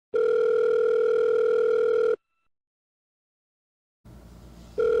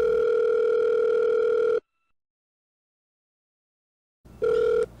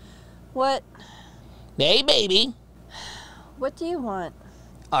What? Hey, baby. What do you want?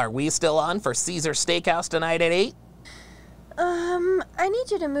 Are we still on for Caesar Steakhouse tonight at 8? I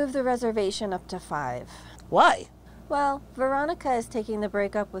need you to move the reservation up to 5. Why? Well, Veronica is taking the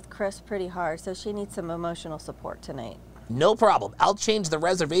breakup with Chris pretty hard, so she needs some emotional support tonight. No problem. I'll change the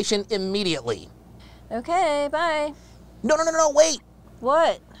reservation immediately. Okay, bye. No, wait.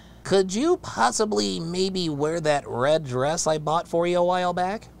 What? Could you possibly maybe wear that red dress I bought for you a while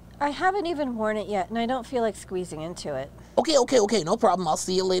back? I haven't even worn it yet, and I don't feel like squeezing into it. Okay, no problem. I'll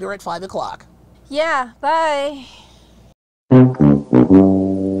see you later at 5 o'clock. Yeah, bye.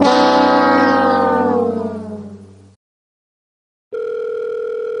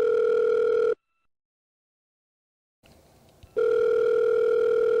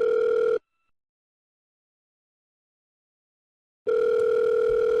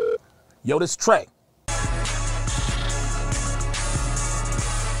 Yo, this Trey.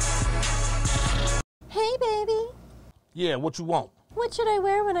 Hey, baby. Yeah, what you want? What should I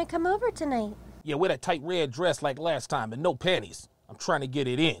wear when I come over tonight? Yeah, wear that tight red dress like last time and no panties. I'm trying to get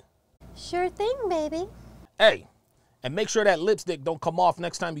it in. Sure thing, baby. Hey, and make sure that lipstick don't come off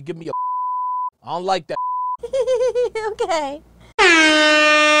next time you give me a I don't like that. Okay.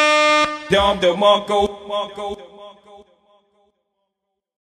 Dom the Monko.